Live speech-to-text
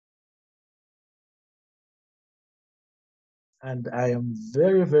And I am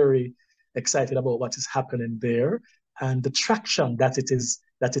very, very excited about what is happening there and the traction that it is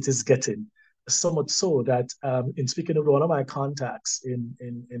getting. So much so that in speaking with one of my contacts in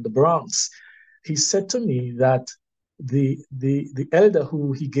the Bronx, he said to me that the elder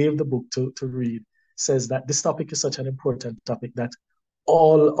who he gave the book to read says that this topic is such an important topic that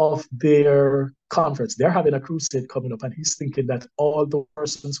all of their conference, they're having a crusade coming up, and he's thinking that all the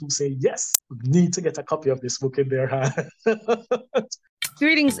persons who say yes need to get a copy of this book in their hand.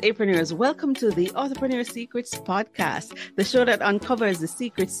 Greetings, Apreneurs. Welcome to the Authorpreneur Secrets podcast, the show that uncovers the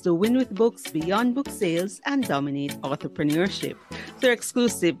secrets to win with books beyond book sales and dominate authorpreneurship. Through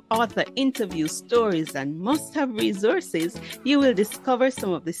exclusive author interviews, stories, and must-have resources, you will discover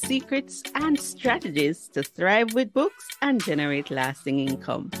some of the secrets and strategies to thrive with books and generate lasting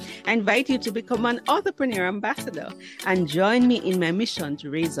income. I invite you to become an Authorpreneur Ambassador and join me in my mission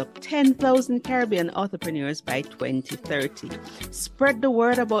to raise up 10,000 Caribbean authorpreneurs by 2030. Spread the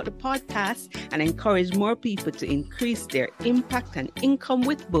word about the podcast and encourage more people to increase their impact and income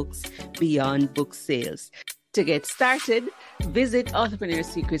with books beyond book sales. To get started, visit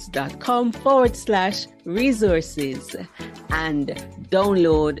authorpreneursecrets.com/resources and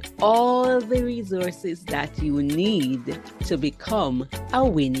download all the resources that you need to become a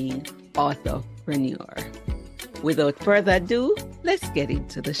winning authorpreneur. Without further ado, let's get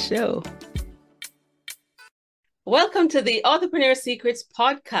into the show. Welcome to the Authorpreneur Secrets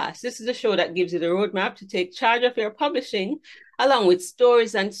podcast. This is a show that gives you the roadmap to take charge of your publishing, along with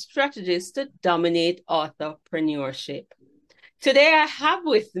stories and strategies to dominate authorpreneurship. Today, I have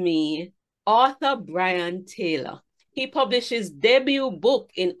with me author Brian Taylor. He published his debut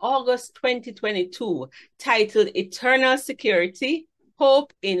book in August 2022, titled Eternal Security: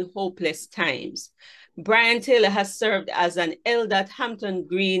 Hope in Hopeless Times. Brian Taylor has served as an elder at Hampton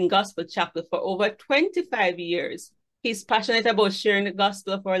Green Gospel Chapel for over 25 years. He's passionate about sharing the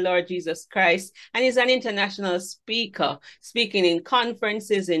gospel of our Lord Jesus Christ, and is an international speaker, speaking in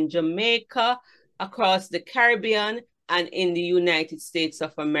conferences in Jamaica, across the Caribbean, and in the United States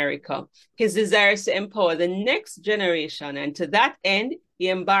of America. His desire is to empower the next generation, and to that end, he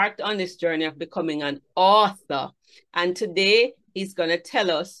embarked on this journey of becoming an author. And today, he's going to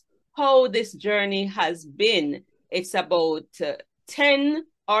tell us how this journey has been. It's about 10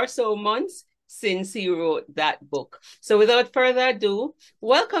 or so months since he wrote that book. So without further ado,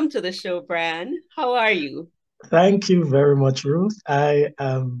 welcome to the show, Brian. How are you? Thank you very much, Ruth. I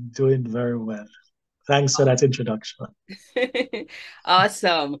am doing very well. Thanks for that introduction.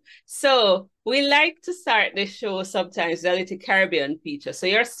 Awesome. So we like to start the show sometimes with a little Caribbean feature. So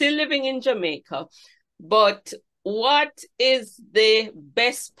you're still living in Jamaica, but what is the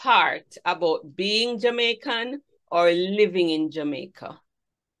best part about being Jamaican or living in Jamaica?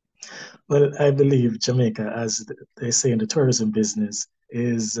 Well, I believe Jamaica, as they say in the tourism business,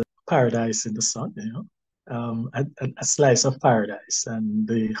 is paradise in the sun, a slice of paradise. And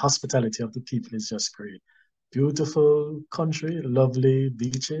the hospitality of the people is just great. Beautiful country, lovely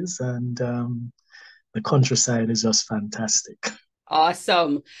beaches, and the countryside is just fantastic.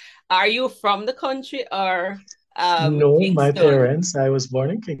 Awesome. Are you from the country or No, Kingston? my parents, I was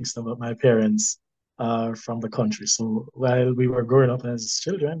born in Kingston, but my parents are from the country. So while we were growing up as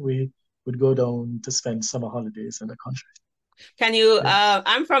children, we would go down to spend summer holidays in the country. Can you,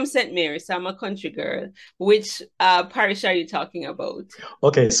 I'm from St. Mary, so I'm a country girl. Which parish are you talking about?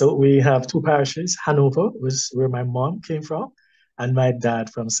 Okay, so we have two parishes. Hanover was where my mom came from, and my dad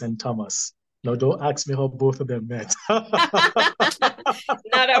from St. Thomas. Now, don't ask me how both of them met. Not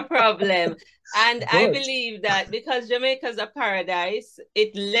a problem. And I But believe that because Jamaica is a paradise,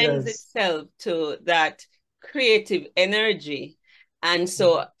 it lends yes, itself to that creative energy. And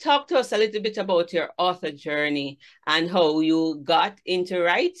so talk to us a little bit about your author journey and how you got into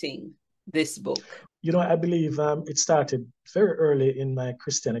writing this book. I believe it started very early in my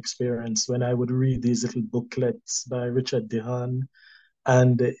Christian experience when I would read these little booklets by Richard Dehan,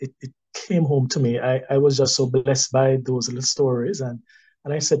 and it came home to me. I was just so blessed by those little stories, and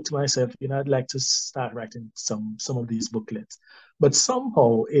I said to myself, I'd like to start writing some of these booklets. But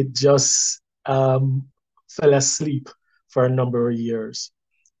somehow it just fell asleep for a number of years.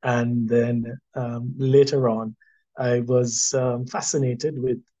 And then later on, I was fascinated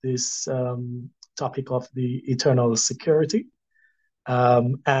with this topic of the eternal security.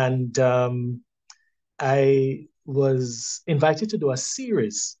 And I was invited to do a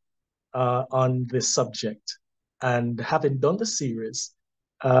series on this subject. And having done the series,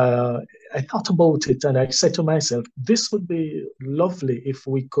 I thought about it and I said to myself, this would be lovely if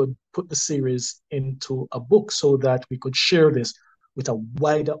we could put the series into a book so that we could share this with a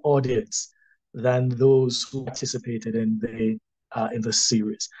wider audience. than those who participated in the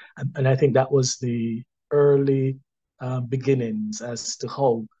series. And I think that was the early beginnings as to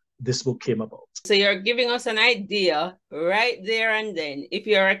how this book came about. So you're giving us an idea right there and then. If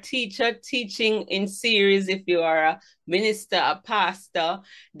you're a teacher teaching in series, if you are a minister, a pastor,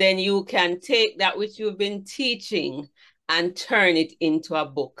 then you can take that which you've been teaching and turn it into a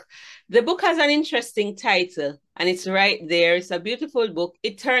book. The book has an interesting title, and it's right there. It's a beautiful book,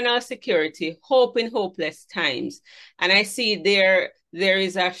 Eternal Security, Hope in Hopeless Times. And I see there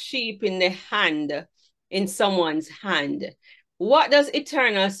is a sheep in someone's hand. What does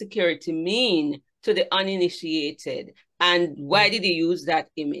eternal security mean to the uninitiated, and why did he use that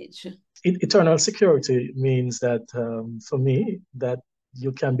image? Eternal security means that, for me, that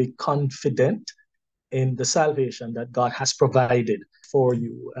you can be confident in the salvation that God has provided for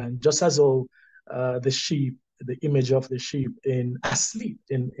you. And just as though the sheep, the image of the sheep in asleep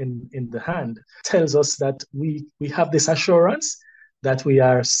in the hand, tells us that we have this assurance that we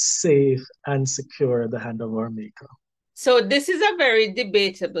are safe and secure in the hand of our Maker. So this is a very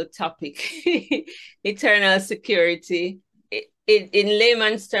debatable topic, eternal security. In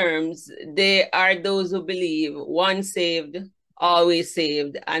layman's terms, there are those who believe once saved, always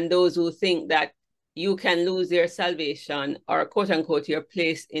saved, and those who think that you can lose your salvation or quote unquote your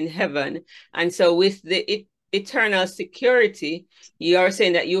place in heaven. And so with the eternal security, you are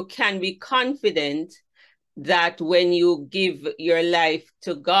saying that you can be confident that when you give your life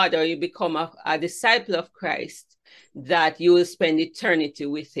to God or you become a disciple of Christ, that you will spend eternity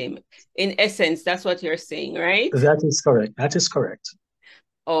with him. In essence, that's what you're saying, right? That is correct. That is correct.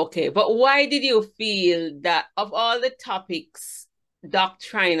 Okay, but why did you feel that of all the topics,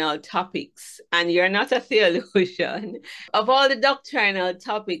 doctrinal topics, and you're not a theologian, of all the doctrinal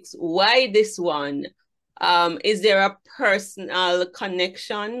topics, why this one? Is there a personal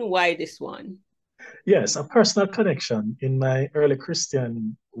connection? Why this one? Yes, a personal connection. In my early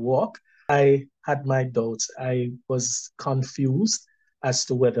Christian walk, I had my doubts. I was confused as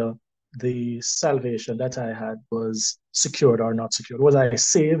to whether the salvation that I had was secured or not secured. Was I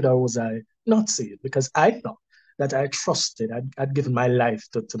saved or was I not saved? Because I thought that I trusted, I'd given my life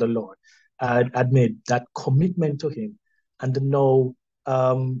to the Lord. I'd made that commitment to Him. And now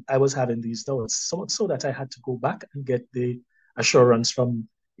I was having these doubts, so that I had to go back and get the assurance from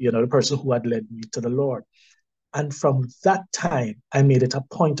the person who had led me to the Lord. And from that time, I made it a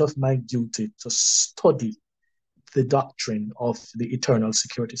point of my duty to study the doctrine of the eternal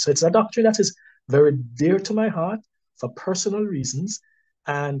security. So it's a doctrine that is very dear to my heart for personal reasons.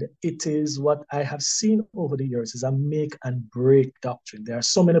 And it is what I have seen over the years is a make and break doctrine. There are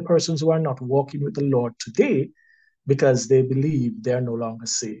so many persons who are not walking with the Lord today because they believe they are no longer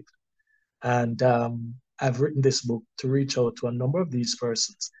saved. And I've written this book to reach out to a number of these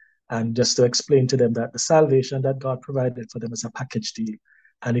persons and just to explain to them that the salvation that God provided for them is a package deal.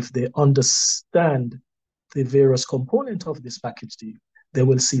 And if they understand the various components of this package deal, they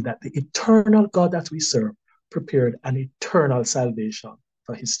will see that the eternal God that we serve prepared an eternal salvation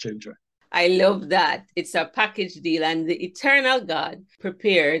for His children. I love that. It's a package deal, and the eternal God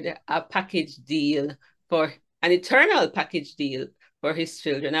prepared a package deal for an eternal package deal for His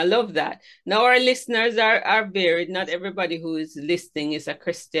children. I love that. Now our listeners are varied. Not everybody who is listening is a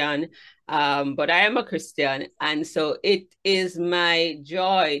Christian, but I am a Christian. And so it is my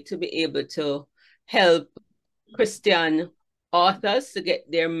joy to be able to help Christian authors to get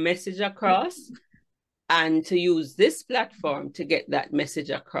their message across and to use this platform to get that message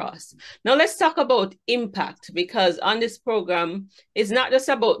across. Now let's talk about impact, because on this program, it's not just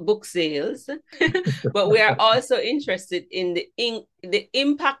about book sales, but we are also interested in the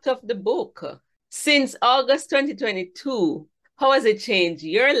impact of the book. Since August 2022, how has it changed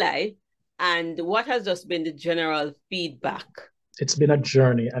your life, and what has just been the general feedback? It's been a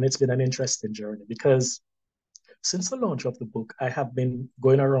journey, and it's been an interesting journey, because since the launch of the book, I have been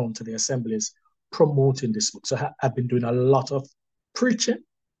going around to the assemblies promoting this book. So I've been doing a lot of preaching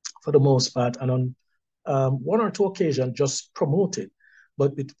for the most part, and on one or two occasions just promoting,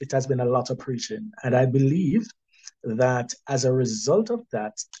 but it has been a lot of preaching. And I believe that as a result of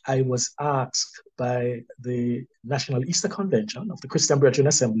that, I was asked by the National Easter Convention of the Christian Brethren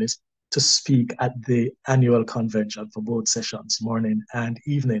Assemblies to speak at the annual convention for both sessions, morning and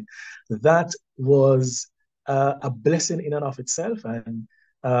evening. That was a blessing in and of itself, and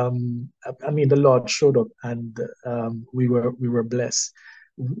I mean, the Lord showed up, and we were blessed.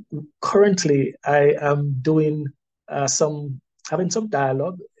 Currently, I am doing having some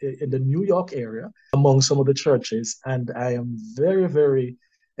dialogue in the New York area among some of the churches, and I am very, very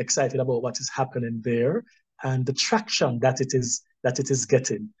excited about what is happening there and the traction that it is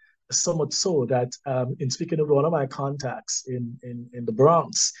getting. so much so that in speaking with one of my contacts in the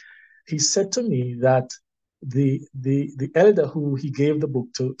Bronx, he said to me that the elder who he gave the book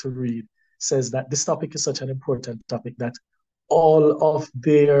to read says that this topic is such an important topic that all of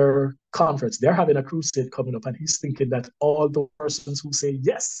their conference, they're having a crusade coming up, and he's thinking that all the persons who say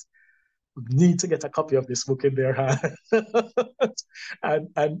yes need to get a copy of this book in their hand.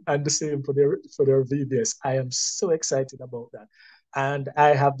 And the same for their VBS. I am so excited about that. And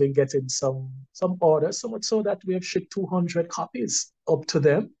I have been getting some orders, so much so that we have shipped 200 copies up to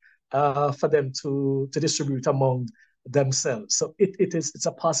them for them to distribute among themselves. So it's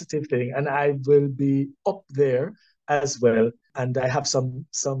a positive thing, and I will be up there as well. And I have some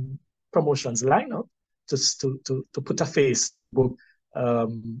promotions lined up just to put a face book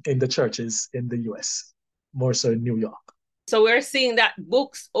in the churches in the US, more so in New York. So we're seeing that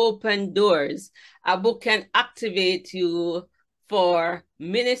books open doors. A book can activate you for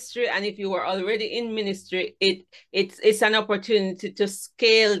ministry, and if you were already in ministry, it's an opportunity to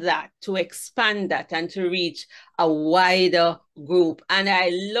scale that, to expand that, and to reach a wider group. And I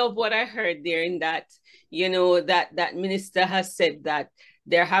love what I heard there in that, that minister has said that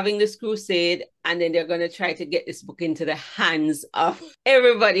they're having this crusade, and then they're going to try to get this book into the hands of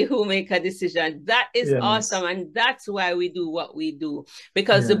everybody who make a decision. That is awesome. And that's why we do what we do,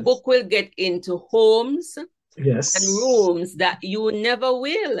 because the book will get into homes and rooms that you never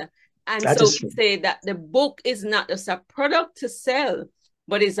will. And that so we say that the book is not just a product to sell,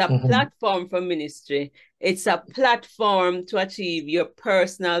 but it's a platform for ministry. It's a platform to achieve your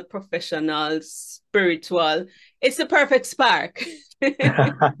personal, professional, spiritual. It's the perfect spark to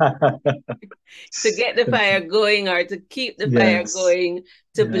get the fire going, or to keep the fire going,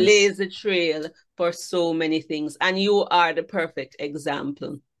 to blaze the trail for so many things. And you are the perfect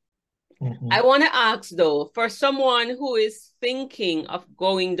example. I want to ask, though, for someone who is thinking of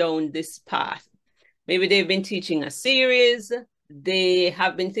going down this path, maybe they've been teaching a series, they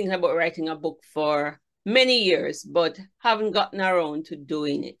have been thinking about writing a book for many years, but haven't gotten around to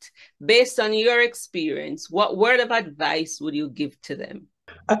doing it. Based on your experience, what word of advice would you give to them?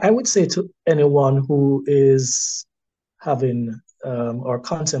 I would say to anyone who is having or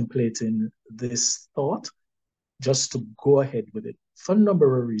contemplating this thought, just to go ahead with it for a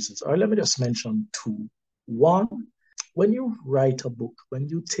number of reasons. Or let me just mention two. One, when you write a book, when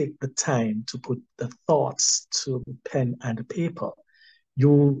you take the time to put the thoughts to pen and paper,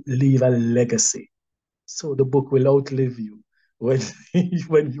 you leave a legacy. So the book will outlive you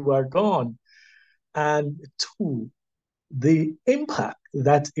when you are gone. And two, the impact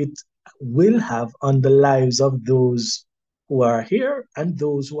that it will have on the lives of those who are here and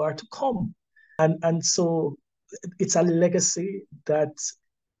those who are to come. And so it's a legacy that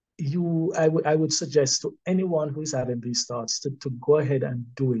I would suggest to anyone who is having these thoughts to go ahead and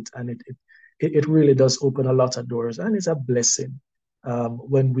do it. And it really does open a lot of doors, and it's a blessing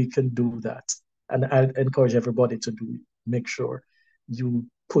when we can do that. And I encourage everybody to do it. Make sure you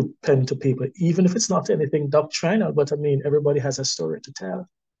put pen to paper, even if it's not anything doctrinal, but I mean, everybody has a story to tell.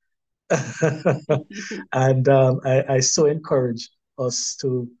 And I so encourage us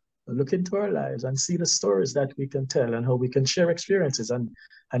to look into our lives and see the stories that we can tell and how we can share experiences, and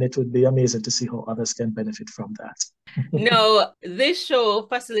it would be amazing to see how others can benefit from that. No, this show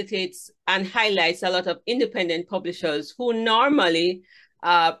facilitates and highlights a lot of independent publishers who normally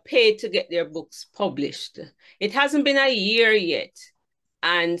pay to get their books published. It hasn't been a year yet.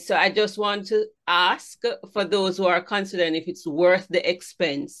 And so I just want to ask, for those who are considering if it's worth the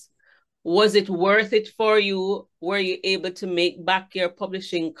expense, was it worth it for you? Were you able to make back your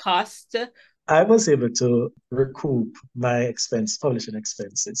publishing cost? I was able to recoup my publishing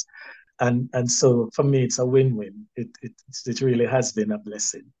expenses. And so for me, it's a win-win. It really has been a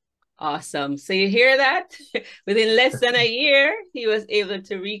blessing. Awesome. So you hear that? Within less than a year, he was able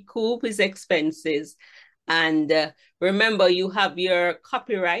to recoup his expenses. And remember, you have your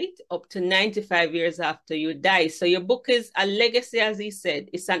copyright up to 95 years after you die. So your book is a legacy, as he said.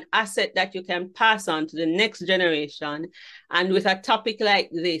 It's an asset that you can pass on to the next generation. And with a topic like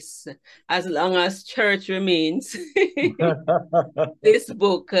this, as long as church remains, this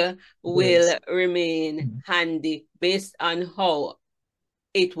book will remain handy based on how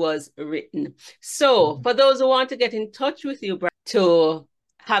it was written. So for those who want to get in touch with you, to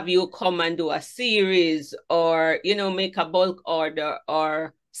have you come and do a series, or, make a bulk order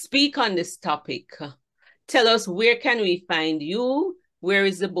or speak on this topic, tell us, where can we find you? Where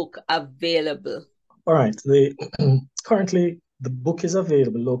is the book available? All right. Currently, the book is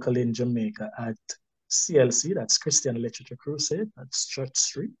available locally in Jamaica at CLC, that's Christian Literature Crusade, that's Church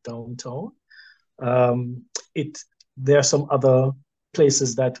Street, downtown. There are some other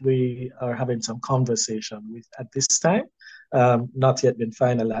places that we are having some conversation with at this time, not yet been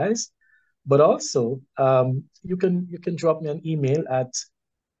finalized. But also, you can drop me an email at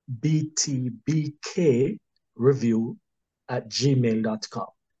btbkreview@gmail.com.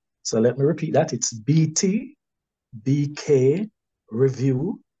 So let me repeat that. It's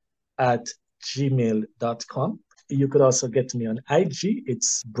btbkreview@gmail.com. You could also get me on IG.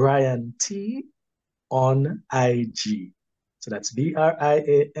 It's Brian T on IG. So that's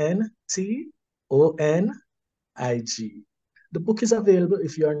BRIANTONIG. The book is available.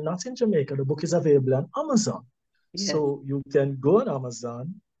 If you are not in Jamaica, the book is available on Amazon. Yes. So you can go on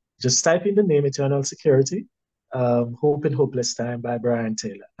Amazon, just type in the name Eternal Security, Hope in Hopeless Time by Brian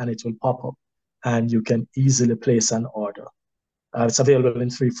Taylor, and it will pop up. And you can easily place an order. It's available in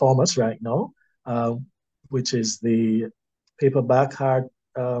 3 formats right now, which is the paperback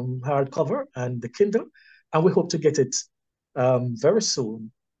hardcover and the Kindle. And we hope to get it very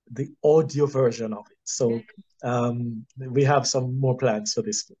soon, the audio version of it. So we have some more plans for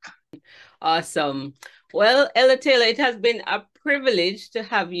this book. Awesome. Well, Ella Taylor, it has been a privilege to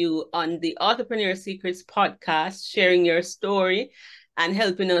have you on the Authorpreneur Secrets podcast, sharing your story and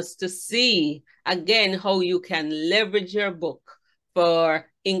helping us to see again how you can leverage your book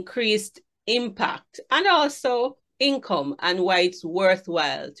for increased impact and also income, and why it's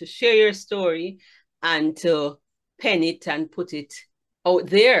worthwhile to share your story and to pen it and put it out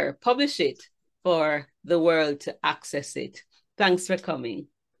there, publish it for the world to access it. Thanks for coming.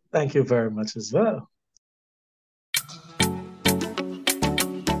 Thank you very much as well.